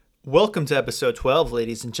Welcome to episode 12,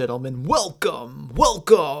 ladies and gentlemen. Welcome.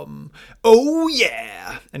 Oh,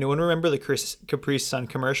 yeah. Anyone remember the Capri Sun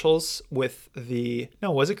commercials with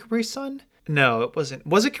no, was it Capri Sun? No, it wasn't.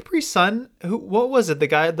 Was it Capri Sun? What was it? The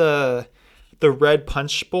guy, the red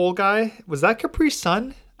punch bowl guy? Was that Capri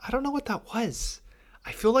Sun? I don't know what that was.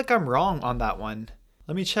 I feel like I'm wrong on that one.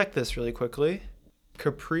 Let me check this really quickly.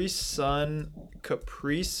 Capri Sun.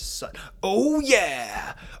 Oh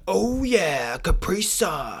yeah, Capri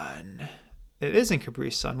Sun. It isn't Capri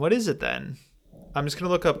Sun. What is it then? I'm just gonna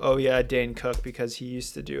look up. Oh yeah, Dane Cook, because he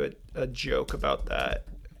used to do a joke about that.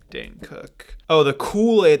 Dane Cook. Oh, the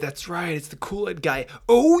Kool-Aid. That's right. It's the Kool-Aid guy.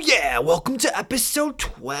 Oh yeah, welcome to episode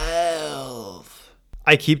 12.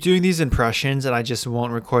 I keep doing these impressions and I just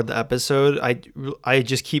won't record the episode. I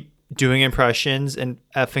just keep doing impressions and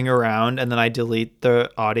effing around, and then I delete the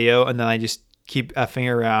audio, and then I just keep effing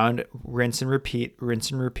around, rinse and repeat,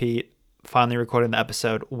 finally recording the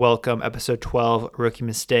episode. Welcome, episode 12, Rookie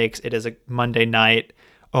Mistakes. It is a Monday night,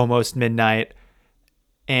 almost midnight,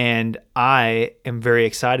 and I am very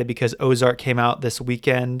excited because Ozark came out this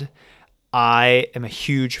weekend. I am a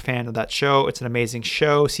huge fan of that show. It's an amazing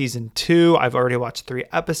show. Season 2, I've already watched 3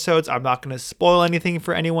 episodes. I'm not going to spoil anything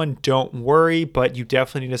for anyone. Don't worry, but you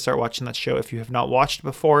definitely need to start watching that show if you have not watched it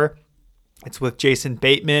before. It's with Jason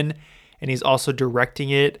Bateman, and he's also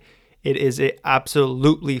directing it. It is an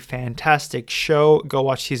absolutely fantastic show. Go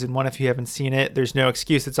watch season 1 if you haven't seen it. There's no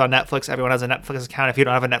excuse. It's on Netflix. Everyone has a Netflix account. If you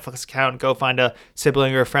don't have a Netflix account, go find a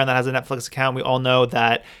sibling or a friend that has a Netflix account. We all know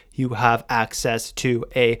that you have access to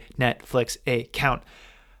a Netflix account.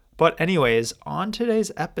 But anyways, on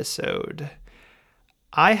today's episode,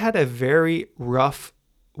 I had a very rough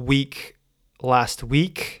week last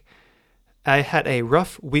week. Interesting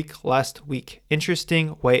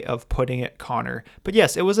way of putting it, Connor. But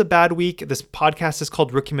yes, it was a bad week. This podcast is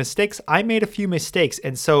called Rookie Mistakes. I made a few mistakes.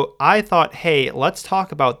 And so I thought, hey, let's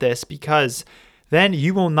talk about this, because then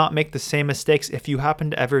you will not make the same mistakes if you happen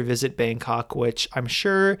to ever visit Bangkok, which I'm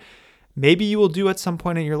sure maybe you will do at some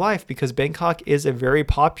point in your life, because Bangkok is a very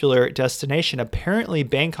popular destination. Apparently,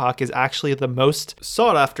 Bangkok is actually the most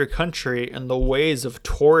sought after country in the ways of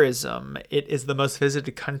tourism. It is the most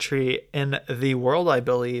visited country in the world, I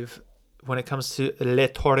believe, when it comes to le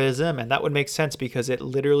tourism. And that would make sense because it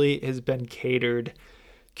literally has been catered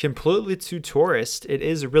completely to tourists. It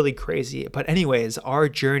is really crazy. But anyways, our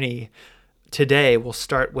journey today will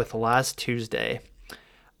start with last Tuesday.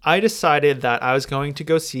 I decided that I was going to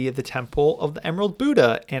go see the Temple of the Emerald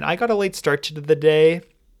Buddha, and I got a late start to the day.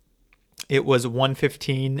 It was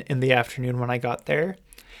 1:15 in the afternoon when I got there.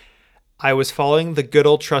 I was following the good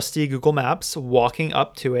old trusty Google Maps, walking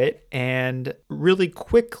up to it, and really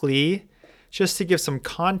quickly, just to give some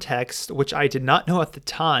context, which I did not know at the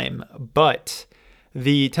time, but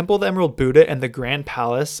the Temple of the Emerald Buddha and the Grand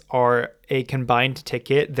Palace are a combined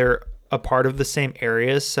ticket. They're a part of the same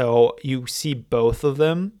area, so you see both of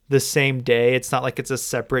them the same day. It's not like it's a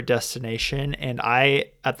separate destination, and I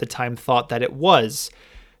at the time thought that it was.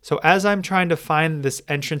 So as I'm trying to find this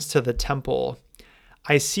entrance to the temple,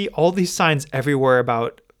 I see all these signs everywhere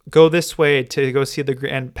about go this way to go see the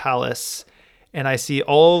Grand Palace, and I see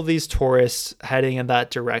all these tourists heading in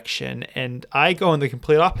that direction, and I go in the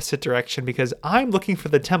complete opposite direction because I'm looking for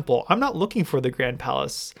the temple. I'm not looking for the Grand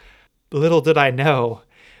Palace. Little did I know,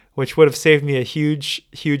 which would have saved me a huge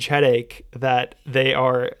headache, that they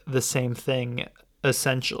are the same thing,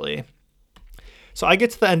 essentially. So I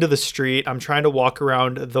get to the end of the street. I'm trying to walk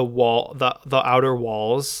around the outer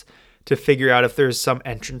walls to figure out if there's some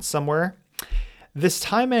entrance somewhere. This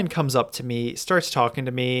Thai man comes up to me, starts talking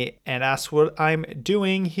to me, and asks what I'm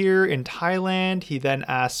doing here in Thailand. He then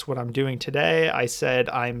asks what I'm doing today. I said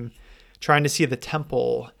I'm trying to see the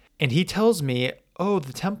temple. And he tells me, oh,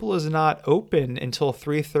 the temple is not open until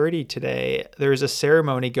 3:30 today. There's a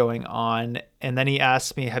ceremony going on. And then he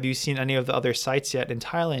asked me, have you seen any of the other sites yet in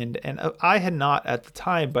Thailand? And I had not at the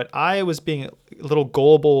time, but I was being a little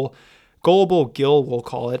gullible Gil, we'll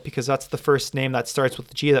call it, because that's the first name that starts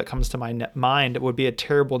with G that comes to my mind. It would be a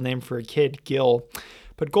terrible name for a kid, Gil.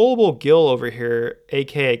 But gullible Gil over here,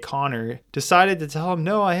 aka Connor, decided to tell him,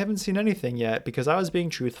 no, I haven't seen anything yet, because I was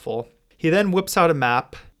being truthful. He then whips out a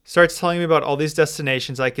map, starts telling me about all these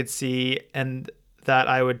destinations I could see, and that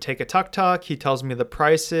I would take a tuk-tuk. He tells me the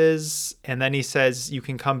prices, and then he says you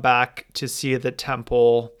can come back to see the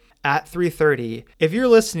temple at 3:30. If you're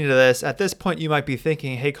listening to this, at this point you might be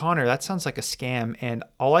thinking, hey Connor, that sounds like a scam. And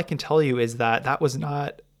all I can tell you is that that was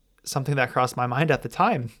not something that crossed my mind at the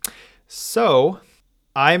time. So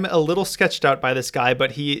I'm a little sketched out by this guy,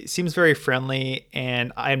 but he seems very friendly,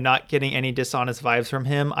 and I'm not getting any dishonest vibes from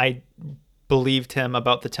him. I believed him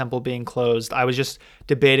about the temple being closed. I was just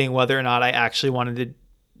debating whether or not I actually wanted to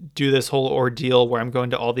do this whole ordeal where I'm going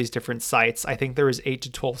to all these different sites. I think there was 8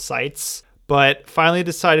 to 12 sites, but finally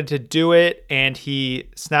decided to do it. And he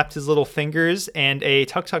snapped his little fingers and a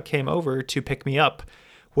tuk-tuk came over to pick me up,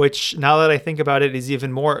 which now that I think about it is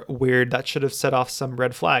even more weird. That should have set off some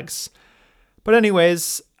red flags. But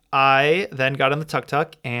anyways, I then got on the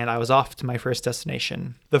tuk-tuk and I was off to my first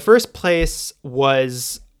destination. The first place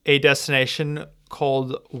was a destination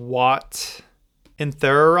called Wat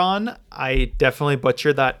Inthararon. I definitely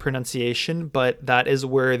butchered that pronunciation, but that is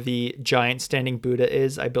where the giant standing Buddha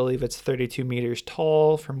is. I believe it's 32 meters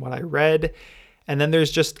tall from what I read. And then there's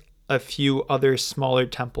just a few other smaller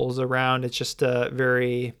temples around. It's just a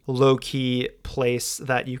very low-key place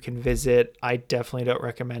that you can visit. I definitely don't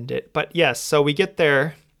recommend it. But yes, so we get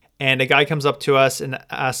there and a guy comes up to us and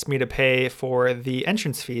asks me to pay for the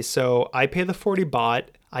entrance fee. So I pay the 40 baht.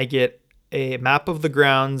 I get a map of the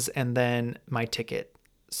grounds and then my ticket.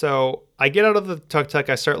 So I get out of the tuk-tuk,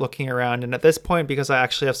 I start looking around, and at this point, because I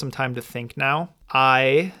actually have some time to think now,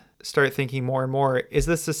 I start thinking more and more, is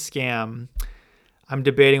this a scam? I'm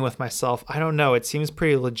debating with myself. I don't know. It seems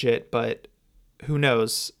pretty legit, but who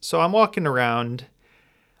knows? So I'm walking around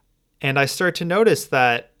and I start to notice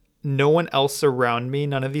that no one else around me,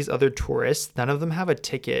 none of these other tourists, none of them have a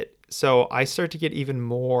ticket. So I start to get even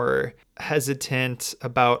more hesitant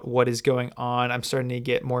about what is going on. I'm starting to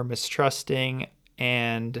get more mistrusting.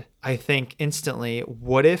 And I think instantly,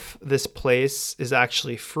 what if this place is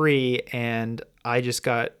actually free and I just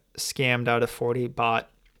got scammed out of 40 baht?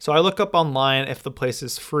 So I look up online if the place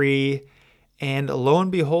is free, and lo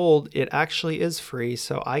and behold, it actually is free.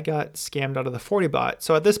 So I got scammed out of the 40 baht.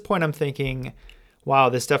 So at this point, I'm thinking, wow,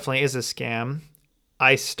 this definitely is a scam.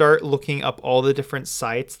 I start looking up all the different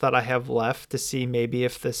sites that I have left to see maybe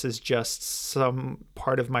if this is just some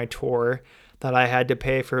part of my tour that I had to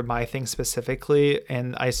pay for my thing specifically.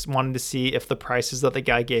 And I wanted to see if the prices that the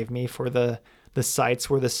guy gave me for the sites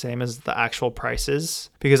were the same as the actual prices,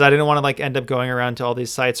 because I didn't want to end up going around to all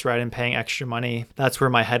these sites, right, and paying extra money. That's where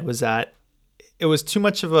my head was at. It was too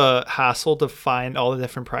much of a hassle to find all the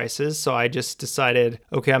different prices. So I just decided,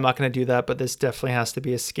 okay, I'm not going to do that, but this definitely has to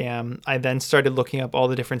be a scam. I then started looking up all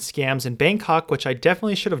the different scams in Bangkok, which I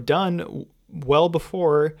definitely should have done well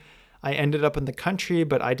before I ended up in the country,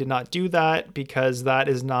 but I did not do that because that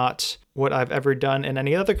is not what I've ever done in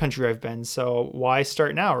any other country I've been. So why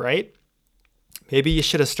start now, right? Maybe you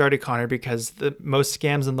should have started, Connor, because the most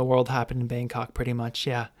scams in the world happen in Bangkok pretty much.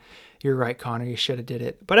 Yeah, you're right, Connor. You should have did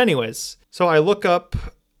it. But anyways, so I look up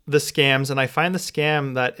the scams and I find the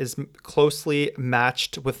scam that is closely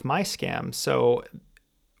matched with my scam. So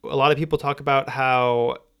a lot of people talk about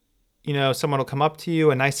how, someone will come up to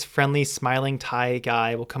you, a nice, friendly, smiling Thai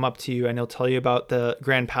guy will come up to you and he'll tell you about the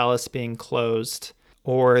Grand Palace being closed,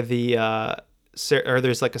 or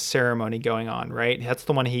there's a ceremony going on, right? That's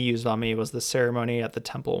the one he used on me, was the ceremony at the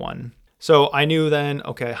temple one. So I knew then,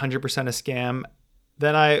 okay, 100% a scam.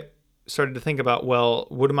 Then I started to think about, well,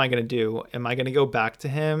 what am I going to do? Am I going to go back to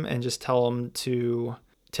him and just tell him to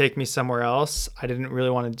take me somewhere else? I didn't really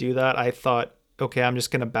want to do that. I thought, okay, I'm just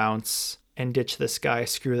going to bounce and ditch this guy,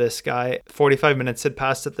 screw this guy. 45 minutes had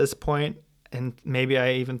passed at this point, and maybe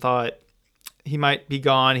I even thought he might be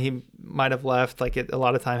gone. He might have left. A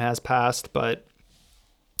lot of time has passed, but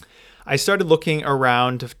I started looking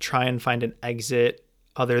around to try and find an exit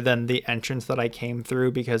other than the entrance that I came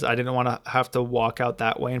through, because I didn't want to have to walk out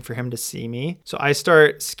that way and for him to see me. So I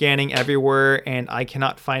start scanning everywhere and I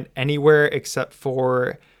cannot find anywhere except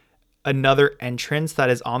for another entrance that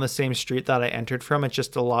is on the same street that I entered from. It's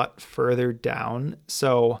just a lot further down.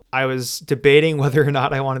 So I was debating whether or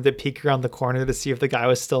not I wanted to peek around the corner to see if the guy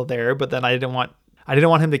was still there, but then I didn't want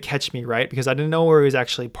him to catch me, right? Because I didn't know where he was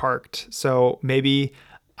actually parked. So maybe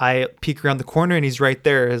I peek around the corner and he's right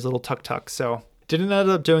there, his little tuk-tuk. So didn't end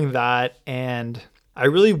up doing that. And I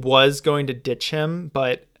really was going to ditch him,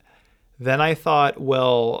 but then I thought,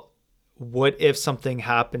 well, what if something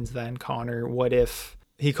happens then, Connor? What if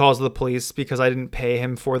he calls the police because I didn't pay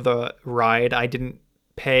him for the ride? I didn't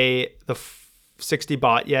pay the 60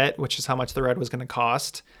 baht yet, which is how much the ride was going to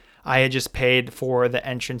cost. I had just paid for the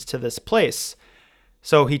entrance to this place.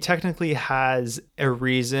 So he technically has a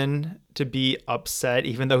reason to be upset,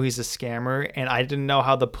 even though he's a scammer. And I didn't know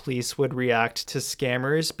how the police would react to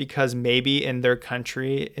scammers, because maybe in their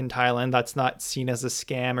country, in Thailand, that's not seen as a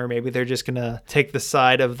scam, or maybe they're just going to take the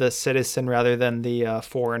side of the citizen rather than the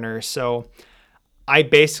foreigner. So I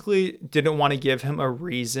basically didn't want to give him a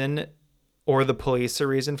reason, or the police a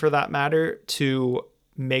reason for that matter, to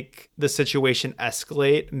make the situation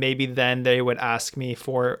escalate. Maybe then they would ask me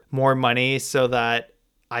for more money so that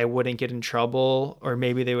I wouldn't get in trouble, or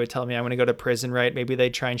maybe they would tell me I'm going to go to prison, right? Maybe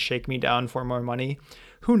they'd try and shake me down for more money.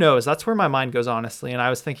 Who knows? That's where my mind goes, honestly. And I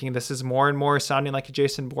was thinking this is more and more sounding like a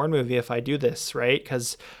Jason Bourne movie if I do this, right?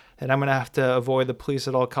 Because then I'm going to have to avoid the police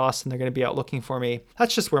at all costs and they're going to be out looking for me.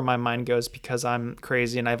 That's just where my mind goes because I'm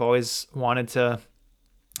crazy and I've always wanted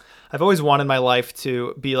my life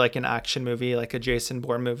to be like an action movie, like a Jason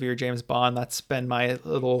Bourne movie or James Bond. That's been my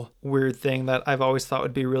little weird thing that I've always thought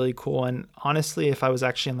would be really cool. And honestly, if I was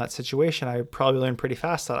actually in that situation, I would probably learn pretty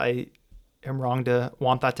fast that I am wrong to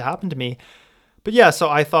want that to happen to me. But yeah, so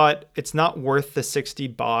I thought it's not worth the 60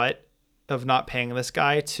 baht of not paying this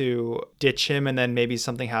guy to ditch him, and then maybe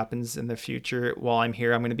something happens in the future while I'm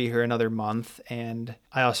here. I'm going to be here another month, and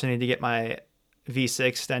I also need to get my visa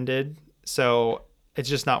extended. So it's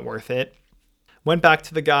just not worth it. Went back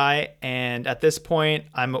to the guy, and at this point,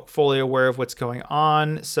 I'm fully aware of what's going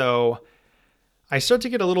on. So I start to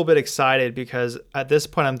get a little bit excited because at this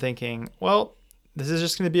point, I'm thinking, well, this is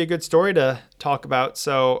just going to be a good story to talk about.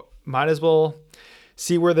 So might as well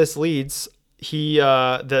see where this leads.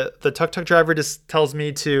 The tuk-tuk driver just tells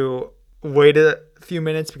me to wait a few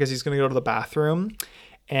minutes because he's going to go to the bathroom.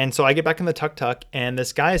 And so I get back in the tuk-tuk, and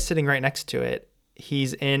this guy is sitting right next to it.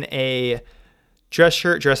 He's in a dress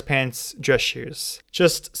shirt, dress pants, dress shoes.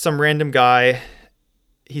 Just some random guy.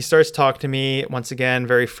 He starts talking to me, once again,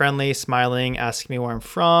 very friendly, smiling, asking me where I'm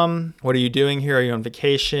from. What are you doing here? Are you on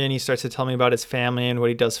vacation? He starts to tell me about his family and what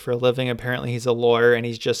he does for a living. Apparently he's a lawyer and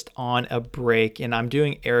he's just on a break. And I'm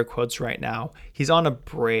doing air quotes right now. He's on a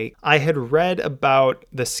break. I had read about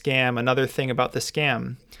the scam, another thing about the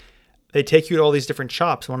scam. They take you to all these different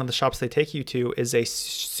shops. One of the shops they take you to is a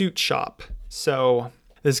suit shop. So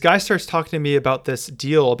this guy starts talking to me about this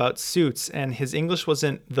deal about suits, and his English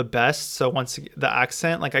wasn't the best. So once the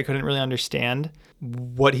accent, like I couldn't really understand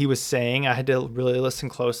what he was saying. I had to really listen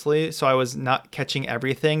closely. So I was not catching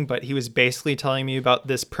everything, but he was basically telling me about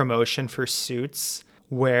this promotion for suits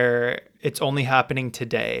where it's only happening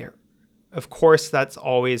today. Of course, that's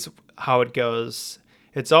always how it goes.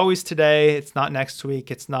 It's always today. It's not next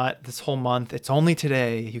week. It's not this whole month. It's only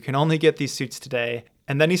today. You can only get these suits today.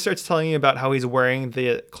 And then he starts telling me about how he's wearing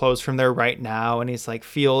the clothes from there right now. And he's like,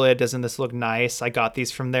 feel it. Doesn't this look nice? I got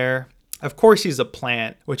these from there. Of course, he's a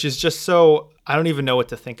plant, which is just so, I don't even know what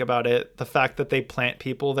to think about it. The fact that they plant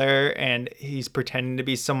people there and he's pretending to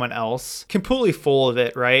be someone else, completely full of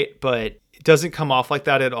it, right? But it doesn't come off like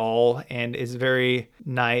that at all and is very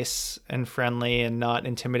nice and friendly and not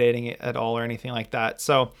intimidating at all or anything like that.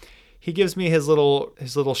 So he gives me his little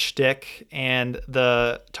shtick, and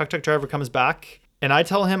the tuk-tuk driver comes back. And I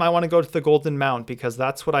tell him I want to go to the Golden Mount because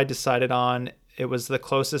that's what I decided on. It was the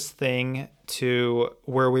closest thing to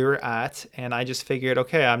where we were at. And I just figured,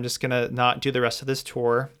 okay, I'm just going to not do the rest of this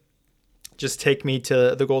tour. Just take me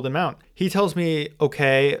to the Golden Mount. He tells me,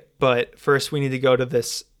 okay, but first we need to go to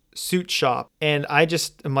this suit shop. And I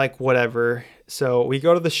just am like, whatever. So we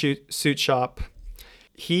go to the suit shop.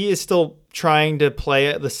 He is still trying to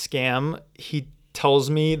play the scam. He tells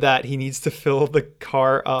me that he needs to fill the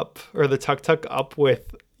car up, or the tuk-tuk up,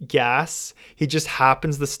 with gas. He just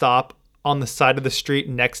happens to stop on the side of the street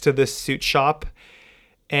next to this suit shop.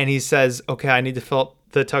 And he says, okay, I need to fill up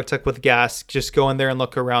the tuk-tuk with gas. Just go in there and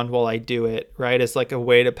look around while I do it, right? It's like a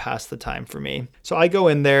way to pass the time for me. So I go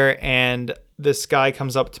in there, and this guy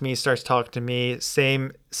comes up to me, starts talking to me.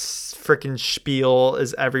 Same freaking spiel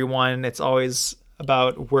as everyone. It's always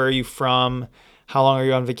about where are you from? How long are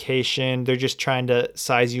you on vacation? They're just trying to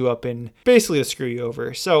size you up and basically to screw you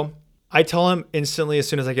over. So I tell him instantly as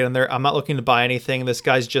soon as I get in there, I'm not looking to buy anything. This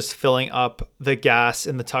guy's just filling up the gas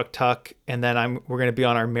in the tuk-tuk, and then we're going to be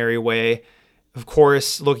on our merry way. Of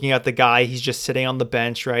course, looking at the guy, he's just sitting on the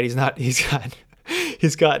bench, right?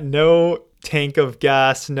 He's got no tank of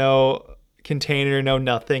gas, no container, no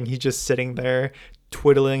nothing. He's just sitting there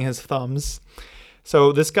twiddling his thumbs.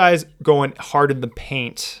 So this guy's going hard in the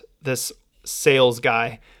paint, this sales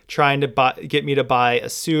guy, trying to get me to buy a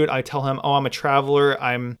suit. I tell him, oh, I'm a traveler.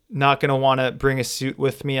 I'm not going to want to bring a suit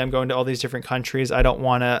with me. I'm going to all these different countries. I don't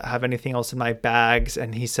want to have anything else in my bags.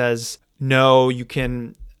 And he says, no, you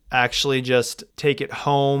can actually just take it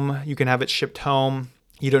home. You can have it shipped home.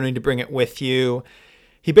 You don't need to bring it with you.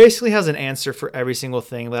 He basically has an answer for every single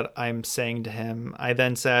thing that I'm saying to him. I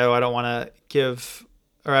then say, oh, I don't want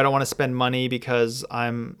to spend money because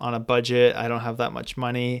I'm on a budget. I don't have that much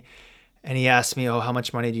money. And he asked me, oh, how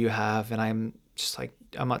much money do you have? And I'm just like,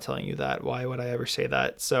 I'm not telling you that. Why would I ever say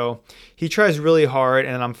that? So he tries really hard,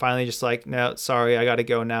 and I'm finally just like, no, sorry, I got to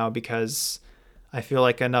go now because I feel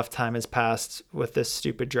like enough time has passed with this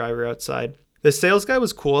stupid driver outside. The sales guy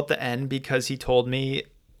was cool at the end because he told me,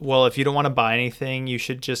 well, if you don't want to buy anything, you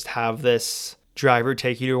should just have this driver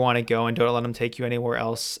take you to want to go and don't let him take you anywhere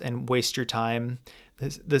else and waste your time.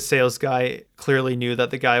 The sales guy clearly knew that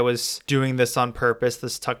the guy was doing this on purpose,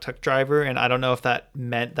 this tuk-tuk driver. And I don't know if that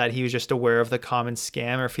meant that he was just aware of the common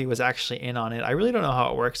scam or if he was actually in on it. I really don't know how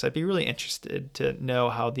it works. I'd be really interested to know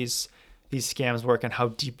how these scams work and how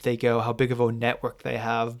deep they go, how big of a network they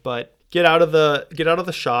have. But get out of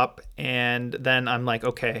the shop, and then I'm like,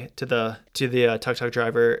 okay, to the tuk-tuk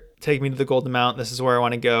driver, take me to the Golden Mount. This is where I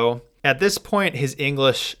want to go. At this point, his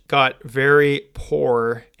English got very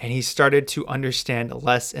poor and he started to understand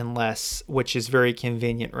less and less, which is very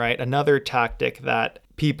convenient, right? Another tactic that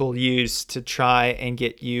people use to try and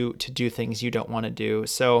get you to do things you don't want to do.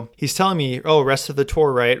 So he's telling me, oh, rest of the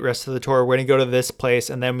tour, right? Rest of the tour, we're going to go to this place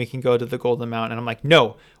and then we can go to the Golden Mount. And I'm like,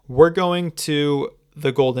 no, we're going to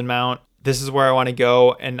the Golden Mount. This is where I want to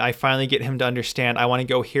go. And I finally get him to understand, I want to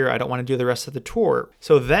go here. I don't want to do the rest of the tour.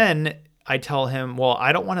 So then I tell him, well,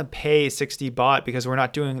 I don't want to pay 60 baht because we're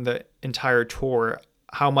not doing the entire tour.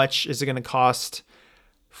 How much is it going to cost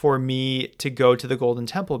for me to go to the Golden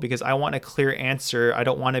Temple? Because I want a clear answer. I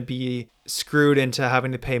don't want to be screwed into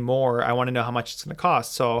having to pay more. I want to know how much it's going to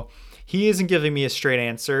cost. So he isn't giving me a straight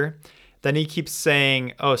answer. Then he keeps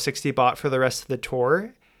saying, oh, 60 baht for the rest of the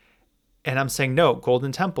tour. And I'm saying, no,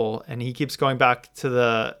 Golden Temple. And he keeps going back to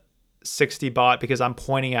the 60 baht because I'm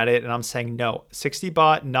pointing at it and I'm saying, no, 60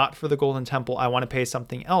 baht, not for the Golden Temple. I want to pay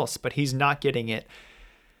something else, but he's not getting it.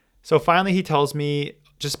 So finally he tells me,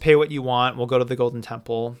 just pay what you want. We'll go to the Golden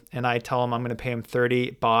Temple. And I tell him I'm going to pay him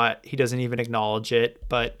 30 baht. He doesn't even acknowledge it,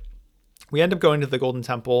 but we end up going to the Golden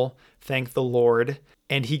Temple. Thank the Lord.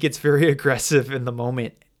 And he gets very aggressive in the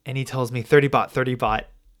moment. And he tells me 30 baht,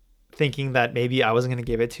 thinking that maybe I wasn't going to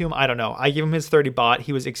give it to him. I don't know. I gave him his 30 baht.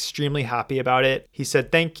 He was extremely happy about it. He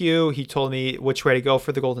said, thank you. He told me which way to go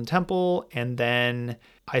for the Golden Temple. And then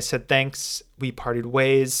I said, thanks. We parted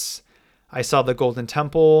ways. I saw the Golden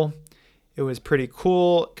Temple. It was pretty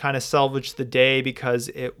cool. Kind of salvaged the day because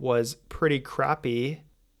it was pretty crappy.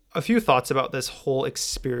 A few thoughts about this whole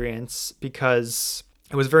experience because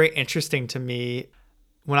it was very interesting to me.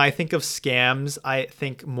 When I think of scams, I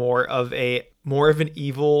think more of an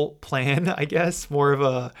evil plan, I guess, more of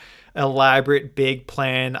a elaborate big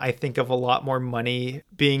plan. I think of a lot more money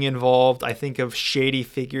being involved. I think of shady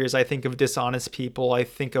figures. I think of dishonest people. I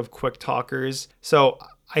think of quick talkers. So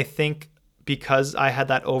I think because I had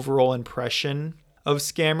that overall impression of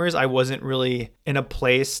scammers, I wasn't really in a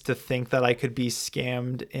place to think that I could be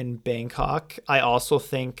scammed in Bangkok. I also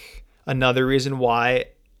think another reason why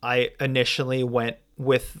I initially went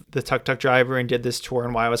with the tuk-tuk driver and did this tour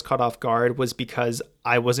and why I was caught off guard was because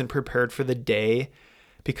I wasn't prepared for the day,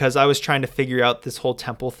 because I was trying to figure out this whole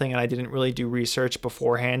temple thing and I didn't really do research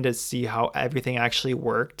beforehand to see how everything actually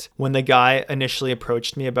worked. When the guy initially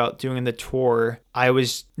approached me about doing the tour, I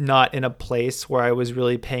was not in a place where I was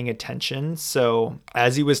really paying attention. So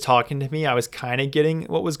as he was talking to me, I was kind of getting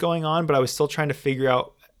what was going on, but I was still trying to figure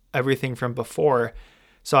out everything from before.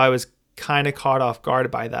 So I was kind of caught off guard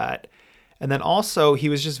by that. And then also he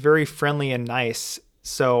was just very friendly and nice.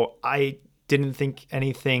 So I didn't think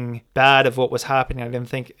anything bad of what was happening. I didn't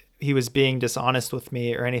think he was being dishonest with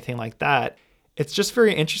me or anything like that. It's just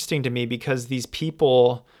very interesting to me because these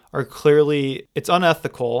people are clearly, it's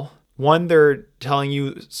unethical. One, they're telling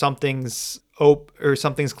you something's or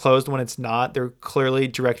something's closed when it's not. They're clearly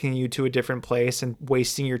directing you to a different place and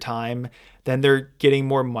wasting your time. Then they're getting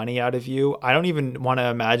more money out of you. I don't even want to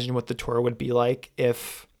imagine what the tour would be like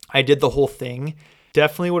if I did the whole thing.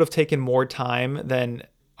 Definitely would have taken more time than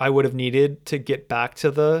I would have needed to get back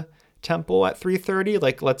to the temple at 3:30.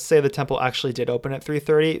 Like, let's say the temple actually did open at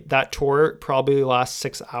 3:30. That tour probably lasts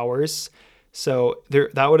 6 hours. So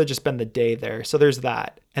that would have just been the day there. So there's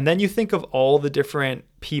that. And then you think of all the different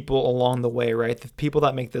people along the way, right? The people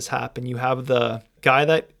that make this happen. You have the guy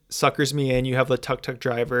that suckers me in. You have the tuk-tuk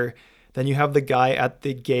driver. Then you have the guy at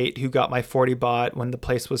the gate who got my 40 baht when the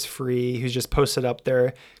place was free, who's just posted up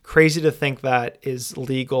there. Crazy to think that is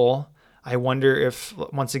legal. I wonder if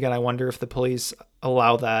the police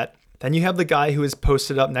allow that. Then you have the guy who is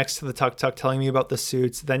posted up next to the tuk-tuk telling me about the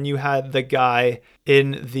suits. Then you had the guy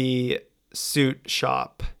in the suit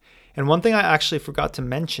shop. And one thing I actually forgot to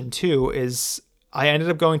mention too is I ended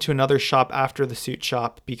up going to another shop after the suit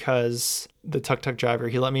shop because the tuk-tuk driver,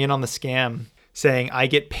 he let me in on the scam, saying I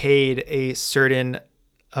get paid a certain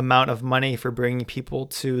amount of money for bringing people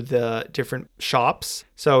to the different shops.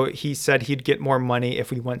 So he said he'd get more money if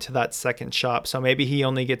we went to that second shop. So maybe he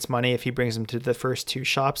only gets money if he brings them to the first two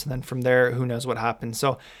shops. And then from there, who knows what happens.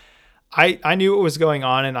 So I knew what was going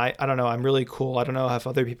on, and I don't know, I'm really cool. I don't know if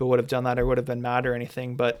other people would have done that or would have been mad or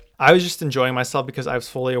anything, but I was just enjoying myself because I was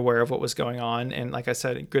fully aware of what was going on. And like I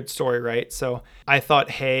said, good story, right? So I thought,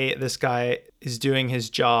 hey, this guy is doing his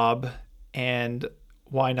job, and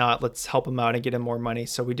why not? Let's help him out and get him more money.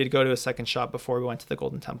 So we did go to a second shop before we went to the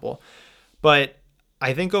Golden Temple. But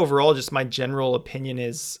I think overall, just my general opinion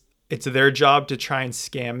is it's their job to try and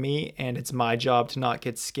scam me, and it's my job to not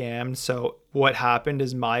get scammed. So what happened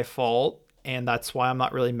is my fault, and that's why I'm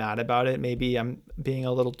not really mad about it. Maybe I'm being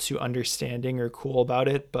a little too understanding or cool about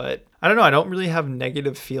it, but I don't know. I don't really have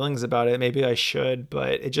negative feelings about it. Maybe I should,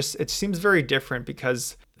 but it seems very different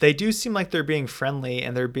because they do seem like they're being friendly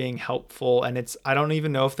and they're being helpful, and I don't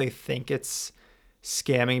even know if they think it's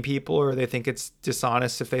scamming people or they think it's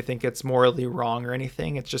dishonest, if they think it's morally wrong or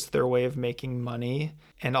anything. It's just their way of making money.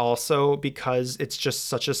 And also because it's just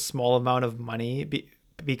such a small amount of money,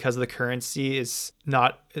 because the currency is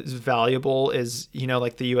not as valuable as,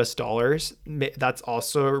 like the US dollars. That's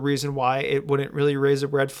also a reason why it wouldn't really raise a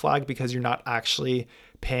red flag, because you're not actually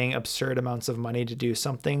paying absurd amounts of money to do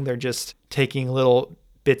something. They're just taking little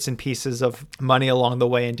bits and pieces of money along the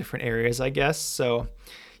way in different areas, I guess. So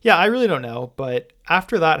yeah, I really don't know. But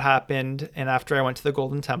after that happened, and after I went to the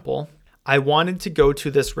Golden Temple, I wanted to go to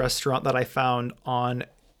this restaurant that I found on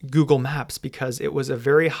Google Maps because it was a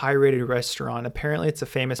very high rated restaurant. Apparently it's a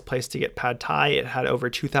famous place to get pad thai. It had over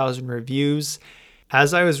 2,000 reviews.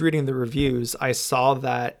 As I was reading the reviews, I saw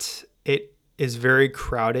that it is very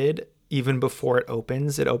crowded even before it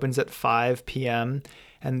opens. It opens at 5 p.m.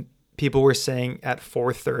 and people were saying at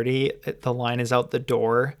 4:30 the line is out the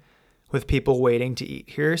door with people waiting to eat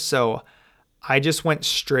here. So I just went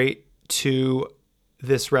straight to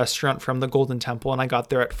this restaurant from the Golden Temple, and I got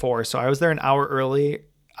there at 4. So I was there an hour early.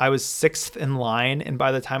 I was 6th in line, and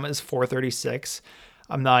by the time it was 4:36,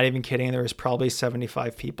 I'm not even kidding, there was probably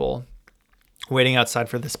 75 people waiting outside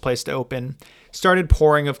for this place to open. Started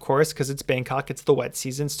pouring, of course, because it's Bangkok, it's the wet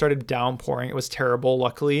season. Started downpouring. It was terrible.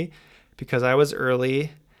 Luckily, because I was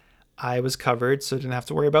early, I was covered, so didn't have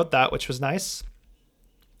to worry about that, which was nice.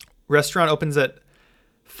 Restaurant opens at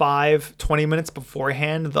 5, 20 minutes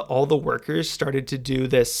beforehand. All the workers started to do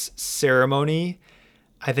this ceremony.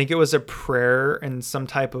 I think it was a prayer and some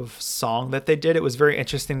type of song that they did. It was very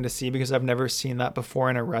interesting to see because I've never seen that before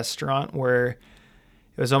in a restaurant, where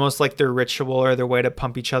it was almost like their ritual or their way to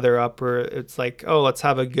pump each other up, or it's like, oh, let's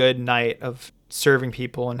have a good night of serving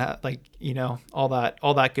people and all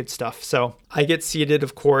that good stuff. So I get seated,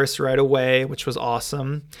 of course, right away, which was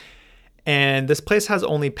awesome. And this place has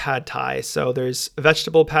only pad thai. So there's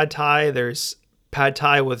vegetable pad thai, there's pad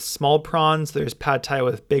thai with small prawns, there's pad thai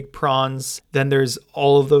with big prawns. Then there's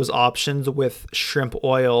all of those options with shrimp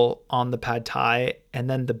oil on the pad thai.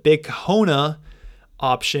 And then the big kahuna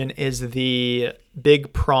option is the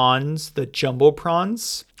big prawns, the jumbo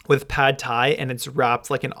prawns with pad thai, and it's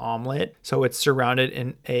wrapped like an omelet. So it's surrounded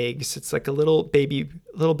in eggs. It's like a little baby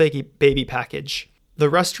package. The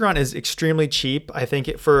restaurant is extremely cheap. I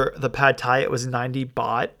think for the pad thai, it was 90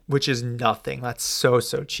 baht, which is nothing. That's so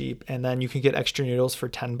cheap. And then you can get extra noodles for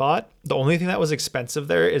 10 baht. The only thing that was expensive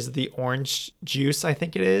there is the orange juice, I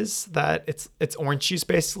think it is. That it's orange juice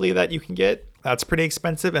basically that you can get. That's pretty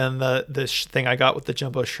expensive. And the thing I got with the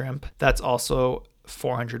jumbo shrimp, that's also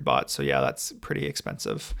 400 baht. So yeah, that's pretty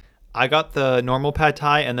expensive. I got the normal pad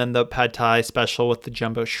thai and then the pad thai special with the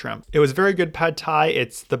jumbo shrimp. It was very good pad thai.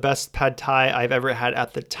 It's the best pad thai I've ever had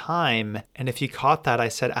at the time. And if you caught that, I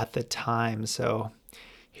said at the time. So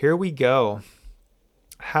here we go.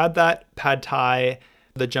 Had that pad thai.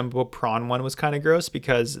 The jumbo prawn one was kind of gross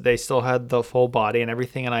because they still had the full body and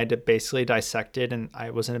everything, and I had to basically dissect it, and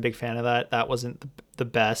I wasn't a big fan of that. That wasn't the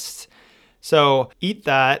best. So eat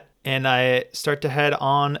that. And I start to head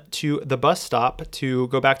on to the bus stop to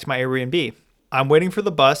go back to my Airbnb. I'm waiting for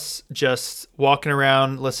the bus, just walking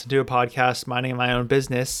around, listening to a podcast, minding my own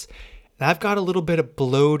business. And I've got a little bit of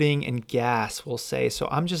bloating and gas, we'll say. So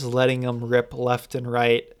I'm just letting them rip left and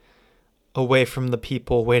right away from the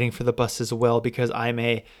people waiting for the bus as well, because I'm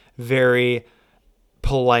a very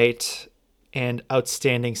polite and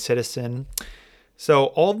outstanding citizen. So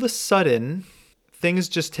all of a sudden, things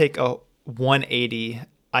just take a 180.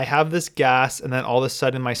 I have this gas, and then all of a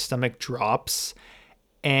sudden my stomach drops.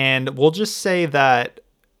 And we'll just say that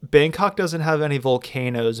Bangkok doesn't have any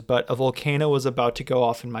volcanoes, but a volcano was about to go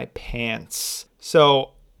off in my pants.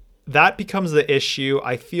 So that becomes the issue.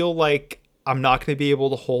 I feel like I'm not going to be able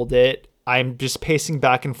to hold it. I'm just pacing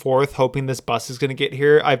back and forth, hoping this bus is going to get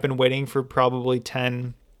here. I've been waiting for probably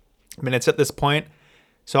 10 minutes at this point.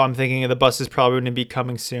 So I'm thinking the bus is probably going to be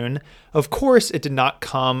coming soon. Of course, it did not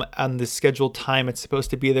come on the scheduled time it's supposed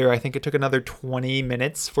to be there. I think it took another 20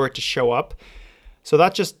 minutes for it to show up. So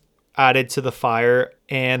that just added to the fire.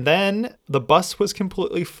 And then the bus was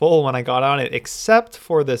completely full when I got on it, except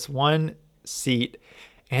for this one seat.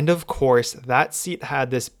 And of course, that seat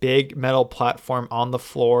had this big metal platform on the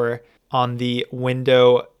floor on the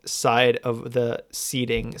window side of the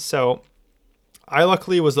seating. So I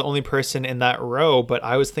luckily was the only person in that row, but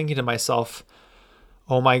I was thinking to myself,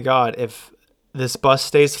 oh my God, if this bus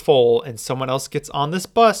stays full and someone else gets on this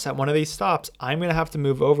bus at one of these stops, I'm going to have to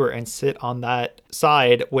move over and sit on that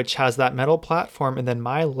side, which has that metal platform. And then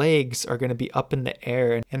my legs are going to be up in the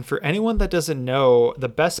air. And for anyone that doesn't know, the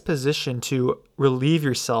best position to relieve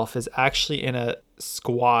yourself is actually in a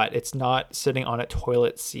squat. It's not sitting on a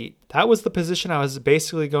toilet seat. That was the position I was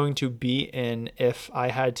basically going to be in if I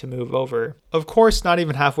had to move over. Of course, not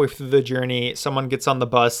even halfway through the journey, someone gets on the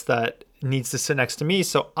bus that needs to sit next to me.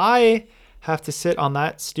 So I have to sit on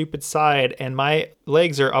that stupid side and my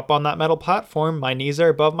legs are up on that metal platform. My knees are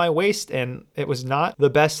above my waist, and it was not the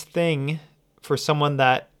best thing for someone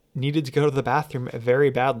that needed to go to the bathroom very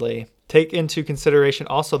badly. Take into consideration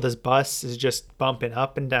also this bus is just bumping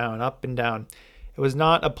up and down, up and down. It was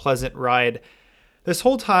not a pleasant ride. This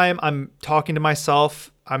whole time I'm talking to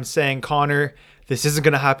myself. I'm saying, Connor, this isn't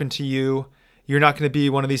going to happen to you. You're not going to be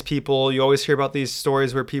one of these people. You always hear about these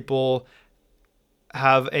stories where people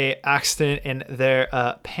have a accident in their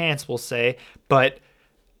pants, we'll say, but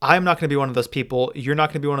I'm not going to be one of those people. You're not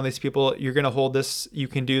going to be one of these people. You're going to hold this. You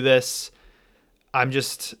can do this.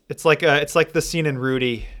 It's like the scene in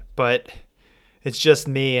Rudy, but it's just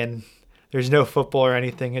me and there's no football or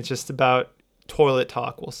anything. It's just about toilet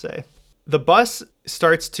talk, we'll say. The bus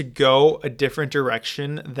starts to go a different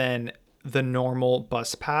direction than the normal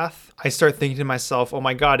bus path. I start thinking to myself, oh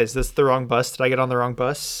my God, is this the wrong bus? Did I get on the wrong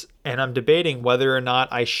bus? And I'm debating whether or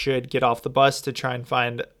not I should get off the bus to try and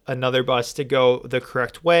find another bus to go the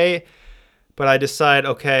correct way. But I decide,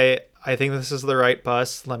 okay, I think this is the right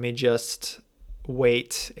bus. Let me just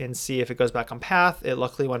wait and see if it goes back on path. It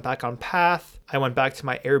luckily went back on path. I went back to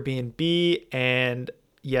my Airbnb, and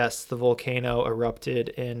yes, the volcano erupted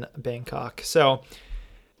in Bangkok. So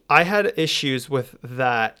I had issues with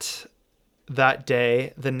that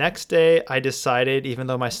day. The next day, I decided, even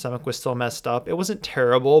though my stomach was still messed up, it wasn't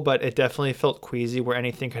terrible, but it definitely felt queasy where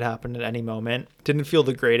anything could happen at any moment. Didn't feel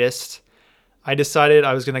the greatest. I decided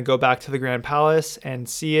I was going to go back to the Grand Palace and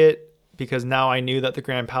see it, because now I knew that the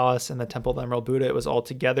Grand Palace and the Temple of the Emerald Buddha, it was all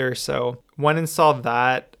together. So went and saw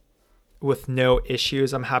that with no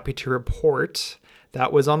issues. I'm happy to report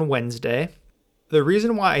that was on Wednesday. The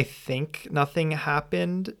reason why I think nothing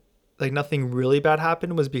happened, like nothing really bad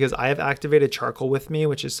happened, was because I have activated charcoal with me,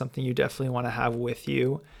 which is something you definitely want to have with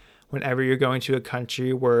you whenever you're going to a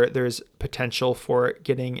country where there's potential for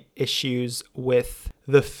getting issues with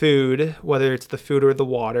the food, whether it's the food or the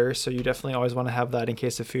water. So you definitely always want to have that in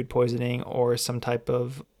case of food poisoning or some type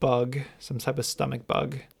of bug, some type of stomach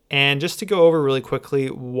bug. And just to go over really quickly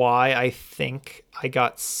why I think I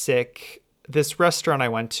got sick, this restaurant I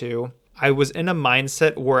went to, I was in a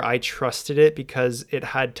mindset where I trusted it because it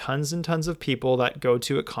had tons and tons of people that go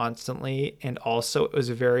to it constantly. And also it was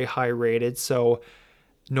very high rated. So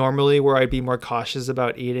normally where I'd be more cautious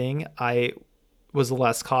about eating, I was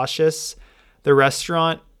less cautious. The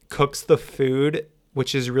restaurant cooks the food,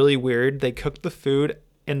 which is really weird. They cook the food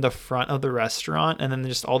in the front of the restaurant and then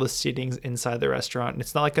just all the seating's inside the restaurant. And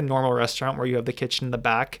it's not like a normal restaurant where you have the kitchen in the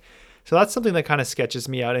back. So that's something that kind of sketches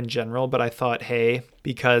me out in general, but I thought, hey,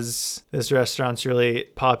 because this restaurant's really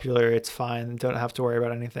popular, it's fine. Don't have to worry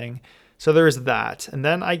about anything. So there was that. And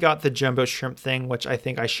then I got the jumbo shrimp thing, which I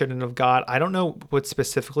think I shouldn't have got. I don't know what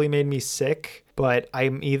specifically made me sick, but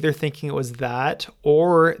I'm either thinking it was that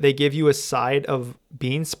or they give you a side of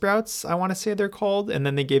bean sprouts, I want to say they're called. And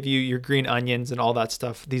then they give you your green onions and all that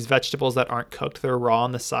stuff. These vegetables that aren't cooked, they're raw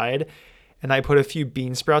on the side. And I put a few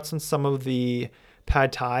bean sprouts on some of the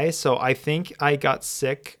pad thai. So I think I got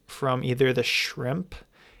sick from either the shrimp,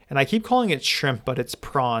 and I keep calling it shrimp, but it's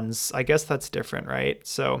prawns. I guess that's different, right?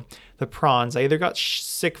 So the prawns, I either got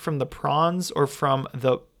sick from the prawns or from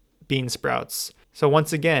the bean sprouts. So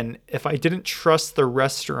once again, if I didn't trust the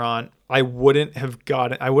restaurant, I wouldn't have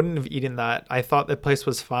eaten that. I thought the place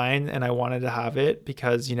was fine and I wanted to have it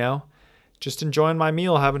because, just enjoying my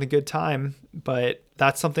meal, having a good time. But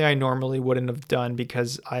that's something I normally wouldn't have done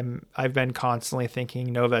because I've been constantly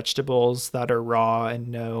thinking no vegetables that are raw and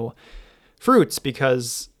no fruits,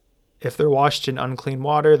 because if they're washed in unclean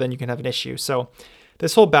water, then you can have an issue. So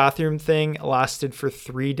This whole bathroom thing lasted for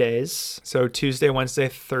 3 days. So Tuesday, Wednesday,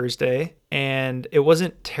 Thursday. And it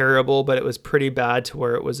wasn't terrible, but it was pretty bad to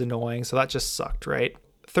where it was annoying. So that just sucked, right?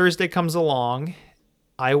 Thursday comes along.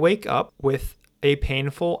 I wake up with a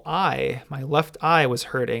painful eye. My left eye was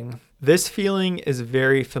hurting. This feeling is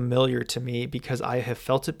very familiar to me because I have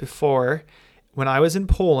felt it before. When I was in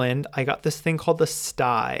Poland, I got this thing called the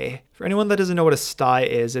sty. For anyone that doesn't know what a sty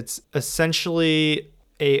is, it's essentially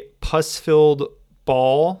a pus-filled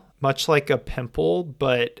ball, much like a pimple,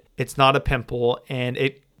 but it's not a pimple, and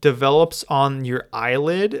it develops on your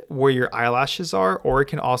eyelid where your eyelashes are, or it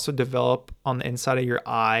can also develop on the inside of your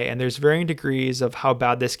eye. And there's varying degrees of how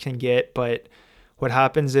bad this can get, but what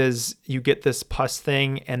happens is you get this pus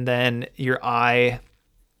thing and then your eye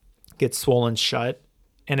gets swollen shut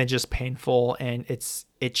and it's just painful and it's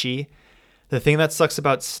itchy. The thing that sucks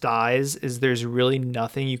about styes is there's really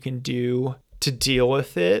nothing you can do to deal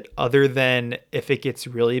with it other than if it gets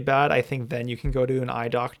really bad. I think then you can go to an eye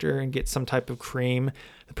doctor and get some type of cream.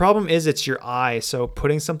 The problem is it's your eye. So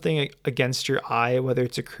putting something against your eye, whether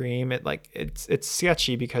it's a cream, it's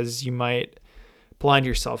sketchy because you might blind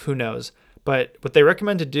yourself. Who knows? But what they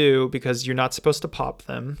recommend to do, because you're not supposed to pop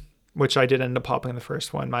them, which I did end up popping the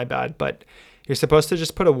first one, my bad, but you're supposed to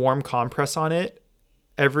just put a warm compress on it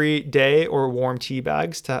every day or warm tea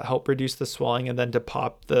bags to help reduce the swelling and then to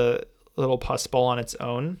pop the little pus ball on its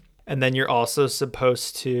own. And then you're also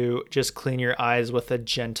supposed to just clean your eyes with a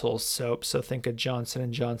gentle soap. So think of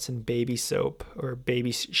Johnson & Johnson baby soap or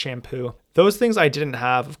baby shampoo. Those things I didn't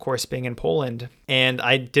have, of course, being in Poland. And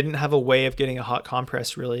I didn't have a way of getting a hot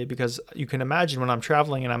compress really, because you can imagine when I'm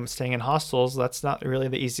traveling and I'm staying in hostels, that's not really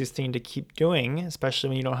the easiest thing to keep doing, especially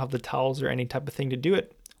when you don't have the towels or any type of thing to do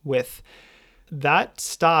it with. That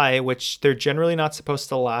sty, which they're generally not supposed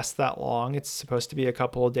to last that long. It's supposed to be a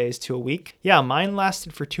couple of days to a week. Yeah, mine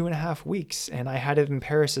lasted for 2.5 weeks and I had it in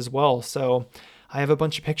Paris as well. So I have a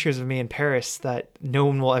bunch of pictures of me in Paris that no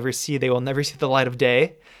one will ever see. They will never see the light of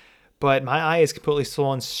day. But my eye is completely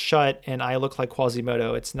swollen shut and I look like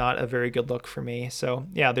Quasimodo. It's not a very good look for me. So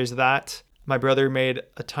yeah, there's that. My brother made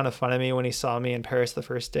a ton of fun of me when he saw me in Paris the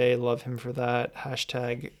first day. Love him for that.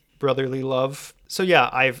 Hashtag brotherly love. So yeah,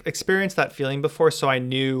 I've experienced that feeling before. So I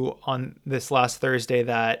knew on this last Thursday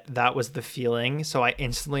that that was the feeling. So I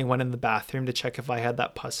instantly went in the bathroom to check if I had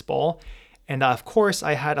that pus ball. And of course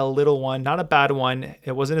I had a little one, not a bad one.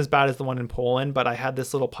 It wasn't as bad as the one in Poland, but I had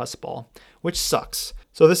this little pus ball, which sucks.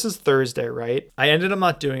 So this is Thursday, right? I ended up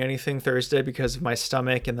not doing anything Thursday because of my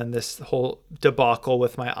stomach and then this whole debacle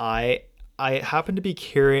with my eye. I happened to be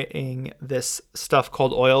carrying this stuff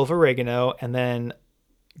called oil of oregano and then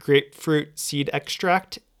grapefruit seed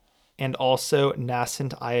extract and also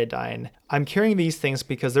nascent iodine. I'm carrying these things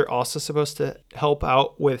because they're also supposed to help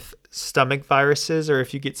out with stomach viruses, or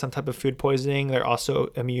if you get some type of food poisoning, they're also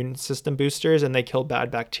immune system boosters and they kill bad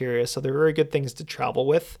bacteria. So they're very good things to travel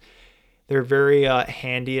with. They're very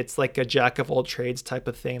handy. It's like a jack of all trades type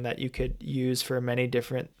of thing that you could use for many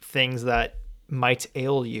different things that might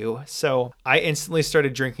ail you. So I instantly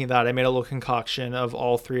started drinking that. I made a little concoction of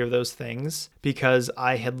all three of those things because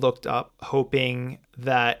I had looked up hoping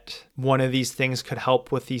that one of these things could help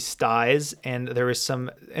with these styes. And there was some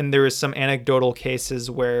anecdotal cases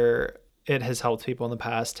where it has helped people in the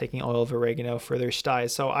past taking oil of oregano for their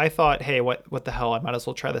styes. So I thought, hey, what the hell? I might as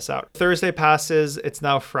well try this out. Thursday passes. It's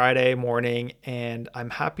now Friday morning, and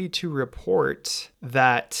I'm happy to report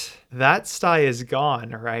that that sty is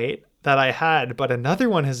gone, right? That I had, but another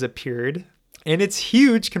one has appeared and it's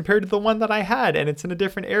huge compared to the one that I had, and it's in a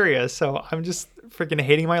different area. So I'm just freaking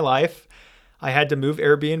hating my life. I had to move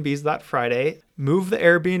Airbnbs that Friday, move the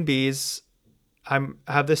Airbnbs. I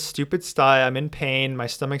have this stupid sty. I'm in pain. My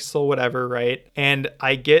stomach's still whatever, right? And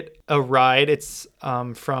I get a ride. It's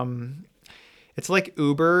it's like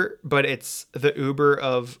Uber, but it's the Uber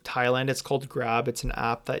of Thailand. It's called Grab. It's an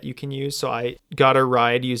app that you can use. So I got a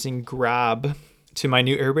ride using Grab to my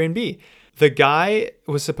new Airbnb. The guy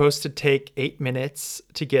was supposed to take 8 minutes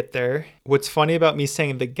to get there. What's funny about me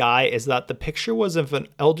saying the guy is that the picture was of an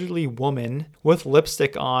elderly woman with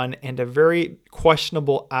lipstick on and a very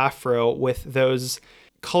questionable afro with those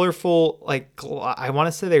colorful, I want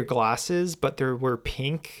to say they're glasses, but they were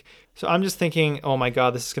pink. So I'm just thinking, oh my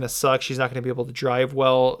God, this is going to suck. She's not going to be able to drive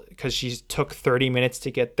well because she took 30 minutes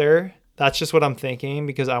to get there. That's just what I'm thinking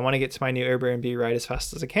because I want to get to my new Airbnb right as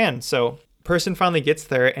fast as I can. So person finally gets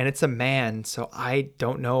there and it's a man. So I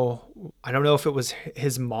don't know if it was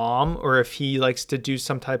his mom or if he likes to do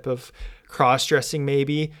some type of cross-dressing,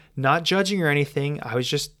 maybe. Not judging or anything. I was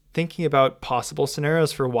just thinking about possible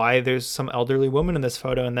scenarios for why there's some elderly woman in this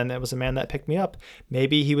photo and then it was a man that picked me up.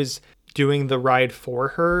 Maybe he was doing the ride for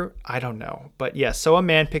her. I don't know. But yeah, so a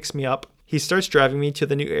man picks me up. He starts driving me to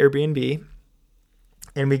the new Airbnb.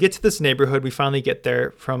 And we get to this neighborhood. We finally get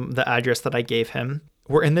there from the address that I gave him.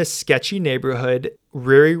 We're in this sketchy neighborhood,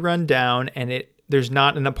 very run down, and there's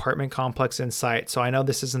not an apartment complex in sight. So I know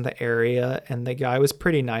this isn't the area. And the guy was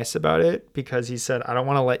pretty nice about it because he said, I don't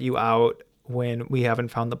want to let you out when we haven't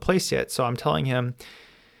found the place yet. So I'm telling him,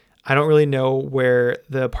 I don't really know where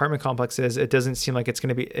the apartment complex is. It doesn't seem like it's going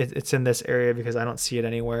to be, it's in this area because I don't see it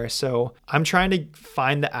anywhere. So I'm trying to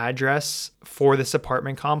find the address for this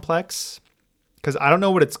apartment complex because I don't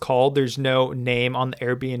know what it's called. There's no name on the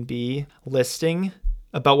Airbnb listing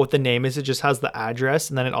about what the name is. It just has the address,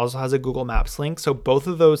 and then it also has a Google Maps link. So both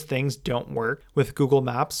of those things don't work with Google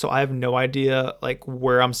Maps. So I have no idea like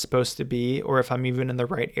where I'm supposed to be or if I'm even in the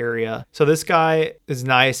right area. So this guy is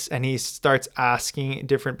nice, and he starts asking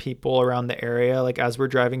different people around the area, like as we're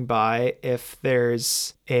driving by, if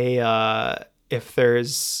there's a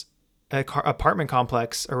apartment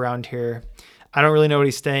complex around here. I don't really know what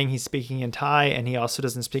he's saying. He's speaking in Thai, and he also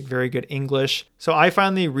doesn't speak very good English. So I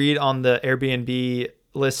finally read on the Airbnb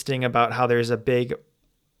listing about how there's a big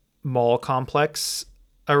mall complex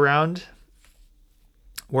around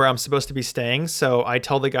where I'm supposed to be staying. So I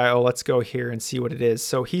tell the guy, oh, let's go here and see what it is.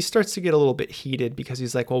 So he starts to get a little bit heated because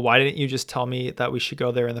he's like, well, why didn't you just tell me that we should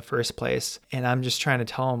go there in the first place? And I'm just trying to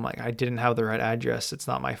tell him, like, I didn't have the right address. It's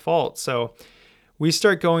not my fault. So we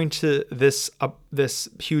start going to this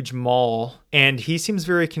huge mall, and he seems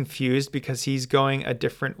very confused because he's going a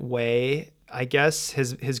different way. I guess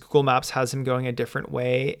his Google Maps has him going a different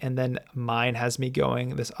way, and then mine has me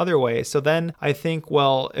going this other way. So then I think,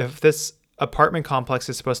 well, if this apartment complex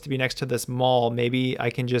is supposed to be next to this mall, maybe I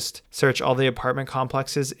can just search all the apartment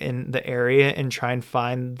complexes in the area and try and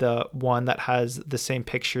find the one that has the same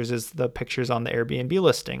pictures as the pictures on the Airbnb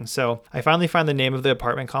listing. So I finally find the name of the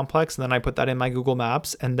apartment complex, and then I put that in my Google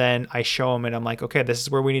Maps, and then I show him, and I'm like, okay, this is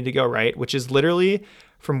where we need to go, right? Which is literally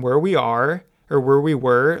from where we are, or where we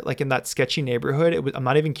were, like in that sketchy neighborhood. I'm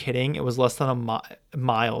not even kidding. It was less than a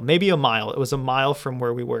mile, maybe a mile. It was a mile from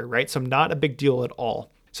where we were, right? So not a big deal at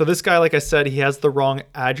all. So this guy, like I said, he has the wrong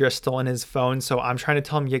address still in his phone. So I'm trying to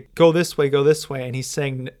tell him, yeah, go this way. And he's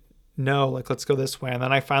saying, no, like, let's go this way. And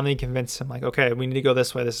then I finally convinced him, like, okay, we need to go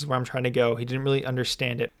this way. This is where I'm trying to go. He didn't really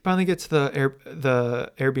understand it. Finally get to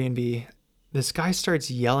the Airbnb. This guy starts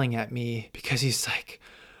yelling at me because he's like,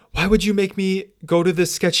 why would you make me go to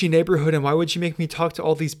this sketchy neighborhood? And why would you make me talk to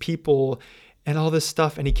all these people and all this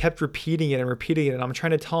stuff? And he kept repeating it. And I'm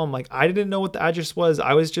trying to tell him, like, I didn't know what the address was.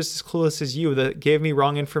 I was just as clueless as you. That gave me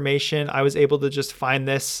wrong information. I was able to just find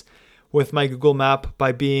this with my Google map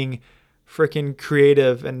by being freaking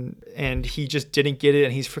creative, and he just didn't get it,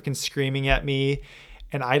 and he's freaking screaming at me,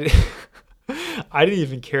 and I didn't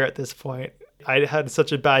even care at this point. I had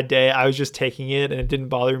such a bad day. I was just taking it, and it didn't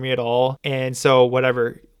bother me at all. And so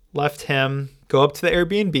whatever, left him, go up to the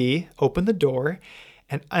Airbnb, open the door,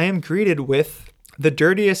 and I am greeted with the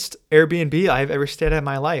dirtiest Airbnb I've ever stayed at in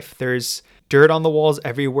my life. There's dirt on the walls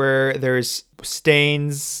everywhere. There's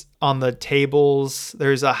stains on the tables.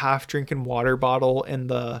 There's a half-drinking water bottle in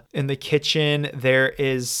the kitchen. There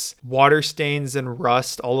is water stains and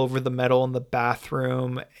rust all over the metal in the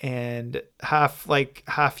bathroom, and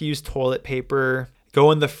half-used toilet paper.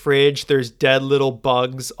 Go in the fridge. There's dead little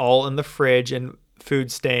bugs all in the fridge and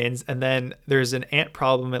food stains, and then there's an ant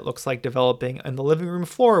problem, it looks like, developing in the living room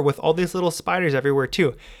floor with all these little spiders everywhere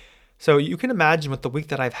too. So you can imagine with the week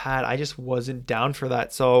that I've had, I just wasn't down for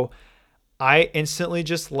that. So I instantly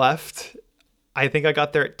just left. I think I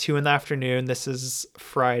got there at 2 p.m. This is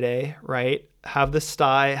Friday, right? Have the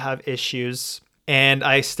sty, have issues. And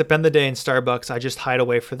I spend the day in Starbucks. I just hide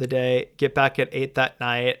away for the day, get back at 8 that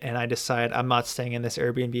night, and I decide I'm not staying in this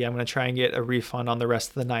Airbnb. I'm going to try and get a refund on the rest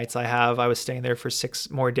of the nights I have. I was staying there for 6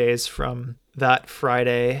 more days from that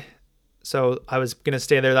Friday. So I was going to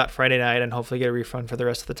stay there that Friday night and hopefully get a refund for the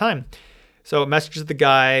rest of the time. So messages the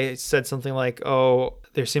guy, said something like, oh,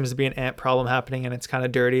 there seems to be an ant problem happening and it's kind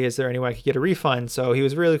of dirty. Is there any way I could get a refund? So he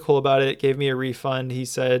was really cool about it, gave me a refund, he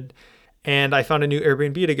said. And I found a new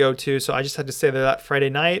Airbnb to go to, so I just had to stay there that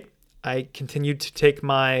Friday night. I continued to take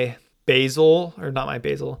my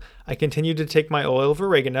I continued to take my oil of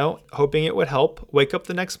oregano, hoping it would help. Wake up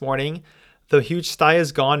the next morning. The huge sty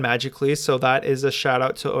is gone magically, so that is a shout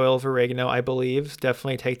out to oil of oregano, I believe.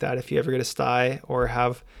 Definitely take that if you ever get a sty or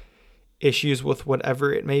have issues with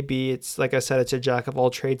whatever it may be. It's, like I said, it's a jack of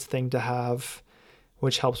all trades thing to have,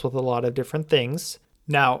 which helps with a lot of different things.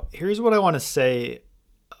 Now, here's what I want to say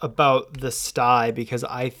about the sty, because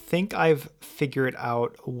I think I've figured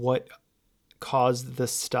out what caused the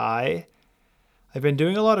sty. I've been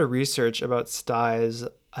doing a lot of research about styes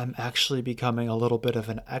I'm actually becoming a little bit of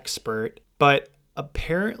an expert, but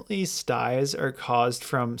apparently styes are caused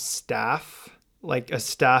from staph, like a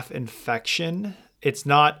staph infection. It's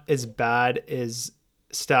not as bad as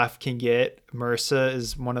staph can get. MRSA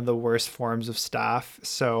is one of the worst forms of staph,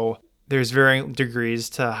 so there's varying degrees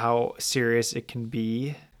to how serious it can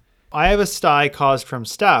be. I have a sty caused from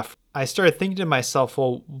staph. I started thinking to myself,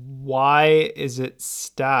 well, why is it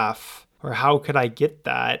staph? Or how could I get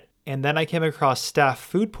that? And then I came across staph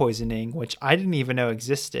food poisoning, which I didn't even know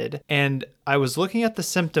existed. And I was looking at the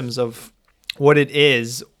symptoms of what it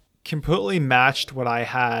is, completely matched what I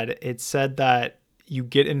had. It said that you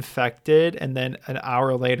get infected, and then an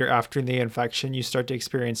hour later after the infection, you start to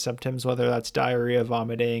experience symptoms, whether that's diarrhea,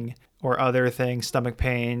 vomiting, or other things, stomach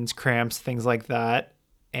pains, cramps, things like that.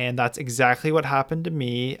 And that's exactly what happened to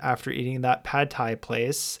me after eating that pad thai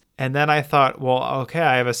place. And then I thought, well, okay,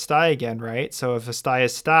 I have a sty again, right? So if a sty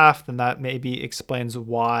is staph, then that maybe explains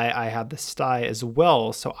why I had the sty as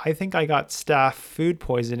well. So I think I got staph food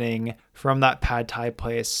poisoning from that pad thai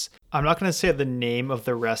place. I'm not going to say the name of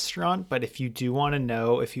the restaurant, but if you do want to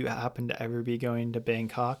know, if you happen to ever be going to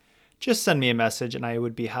Bangkok, just send me a message and I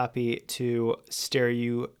would be happy to steer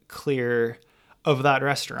you clear of that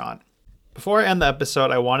restaurant. Before I end the episode,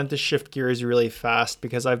 I wanted to shift gears really fast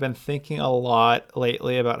because I've been thinking a lot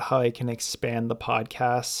lately about how I can expand the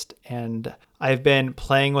podcast. And I've been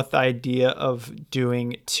playing with the idea of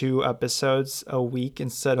doing 2 episodes a week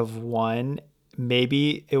instead of 1.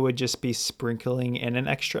 Maybe it would just be sprinkling in an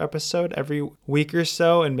extra episode every week or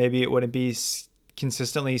so, and maybe it wouldn't be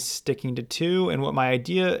consistently sticking to 2. And what my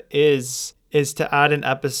idea is to add an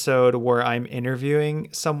episode where I'm interviewing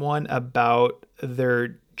someone about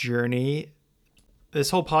their journey. This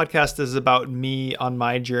whole podcast is about me on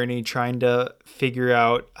my journey trying to figure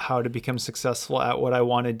out how to become successful at what I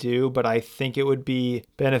want to do, but I think it would be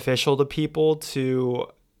beneficial to people to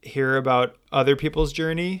hear about other people's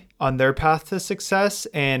journey on their path to success.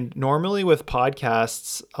 And normally with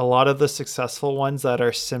podcasts, a lot of the successful ones that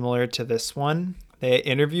are similar to this one, they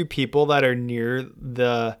interview people that are near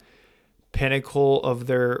the pinnacle of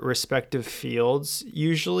their respective fields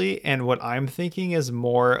usually. And what I'm thinking is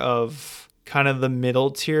more of kind of the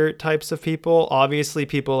middle tier types of people. Obviously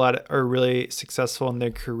people that are really successful in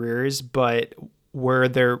their careers, but where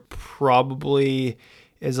there probably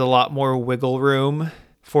is a lot more wiggle room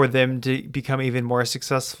for them to become even more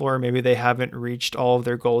successful, or maybe they haven't reached all of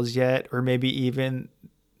their goals yet, or maybe even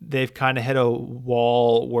they've kind of hit a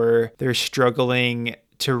wall where they're struggling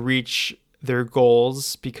to reach their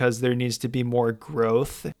goals because there needs to be more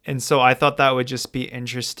growth. And so I thought that would just be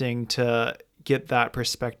interesting to get that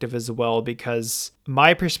perspective as well, because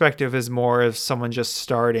my perspective is more of someone just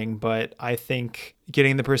starting, but I think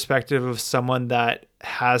getting the perspective of someone that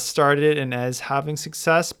has started and is having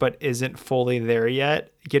success but isn't fully there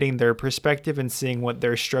yet, getting their perspective and seeing what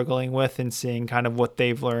they're struggling with and seeing kind of what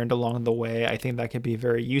they've learned along the way, I think that could be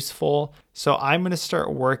very useful. So I'm going to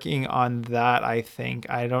start working on that. I think,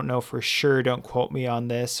 I don't know for sure, don't quote me on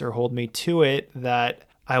this or hold me to it, that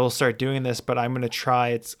I will start doing this, but I'm going to try.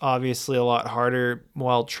 It's obviously a lot harder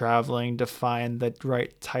while traveling to find the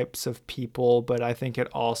right types of people, but I think it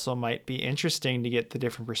also might be interesting to get the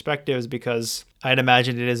different perspectives, because I'd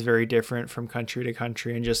imagine it is very different from country to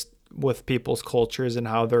country, and just with people's cultures and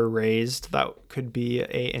how they're raised, that could be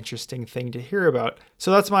a interesting thing to hear about.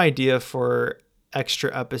 So that's my idea for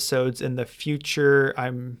extra episodes in the future.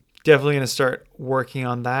 I'm definitely going to start working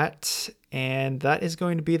on that. And that is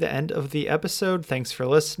going to be the end of the episode. Thanks for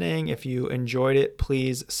listening. If you enjoyed it,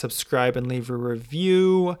 please subscribe and leave a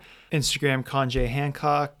review. Instagram, Kanjay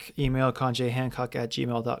Hancock. Email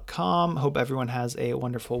kanjayhancock@gmail.com. Hope everyone has a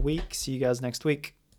wonderful week. See you guys next week.